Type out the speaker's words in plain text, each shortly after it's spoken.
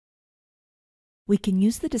We can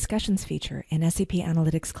use the Discussions feature in SAP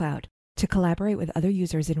Analytics Cloud to collaborate with other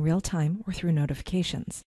users in real time or through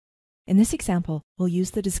notifications. In this example, we'll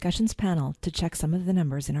use the Discussions panel to check some of the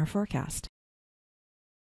numbers in our forecast.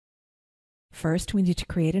 First, we need to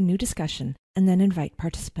create a new discussion and then invite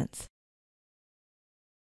participants.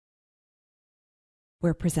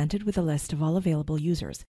 We're presented with a list of all available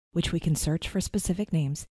users, which we can search for specific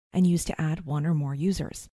names and use to add one or more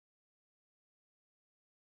users.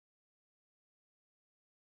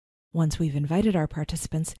 Once we've invited our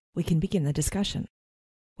participants, we can begin the discussion.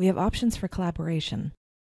 We have options for collaboration,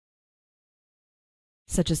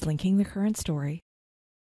 such as linking the current story,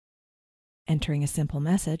 entering a simple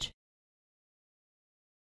message,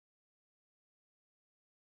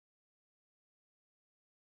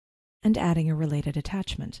 and adding a related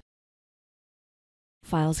attachment.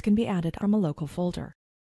 Files can be added from a local folder.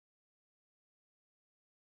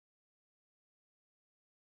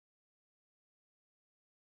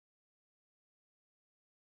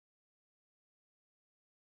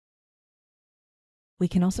 We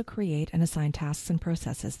can also create and assign tasks and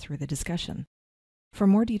processes through the discussion. For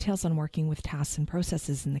more details on working with tasks and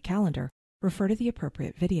processes in the calendar, refer to the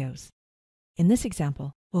appropriate videos. In this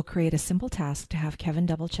example, we'll create a simple task to have Kevin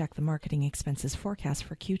double-check the marketing expenses forecast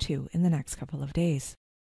for Q2 in the next couple of days.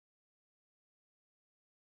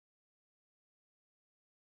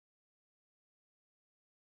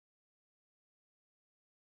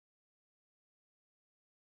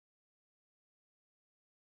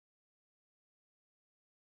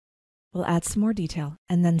 We'll add some more detail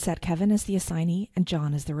and then set Kevin as the assignee and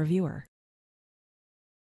John as the reviewer.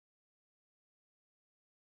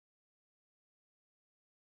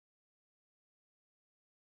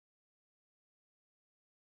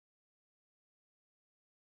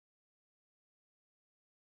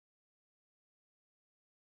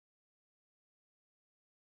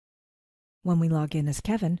 When we log in as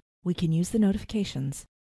Kevin, we can use the notifications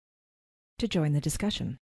to join the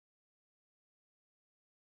discussion.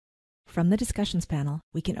 From the Discussions panel,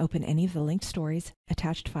 we can open any of the linked stories,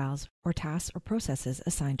 attached files, or tasks or processes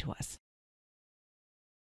assigned to us.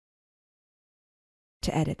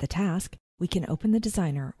 To edit the task, we can open the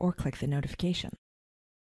designer or click the notification.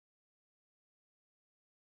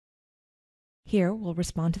 Here, we'll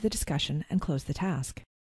respond to the discussion and close the task.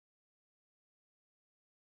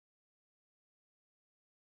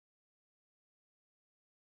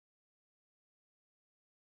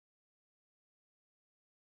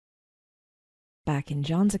 Back in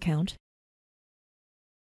John's account,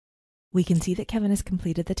 we can see that Kevin has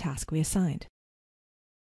completed the task we assigned.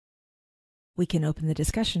 We can open the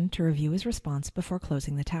discussion to review his response before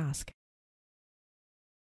closing the task.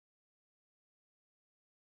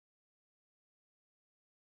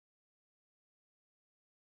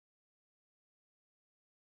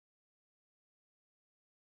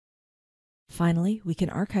 Finally, we can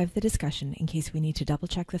archive the discussion in case we need to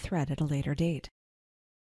double-check the thread at a later date.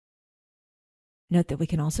 Note that we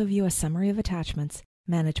can also view a summary of attachments,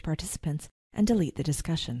 manage participants, and delete the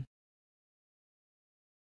discussion.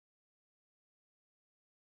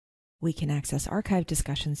 We can access archived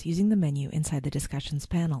discussions using the menu inside the Discussions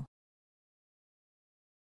panel.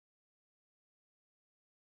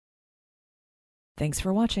 Thanks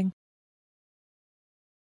for watching.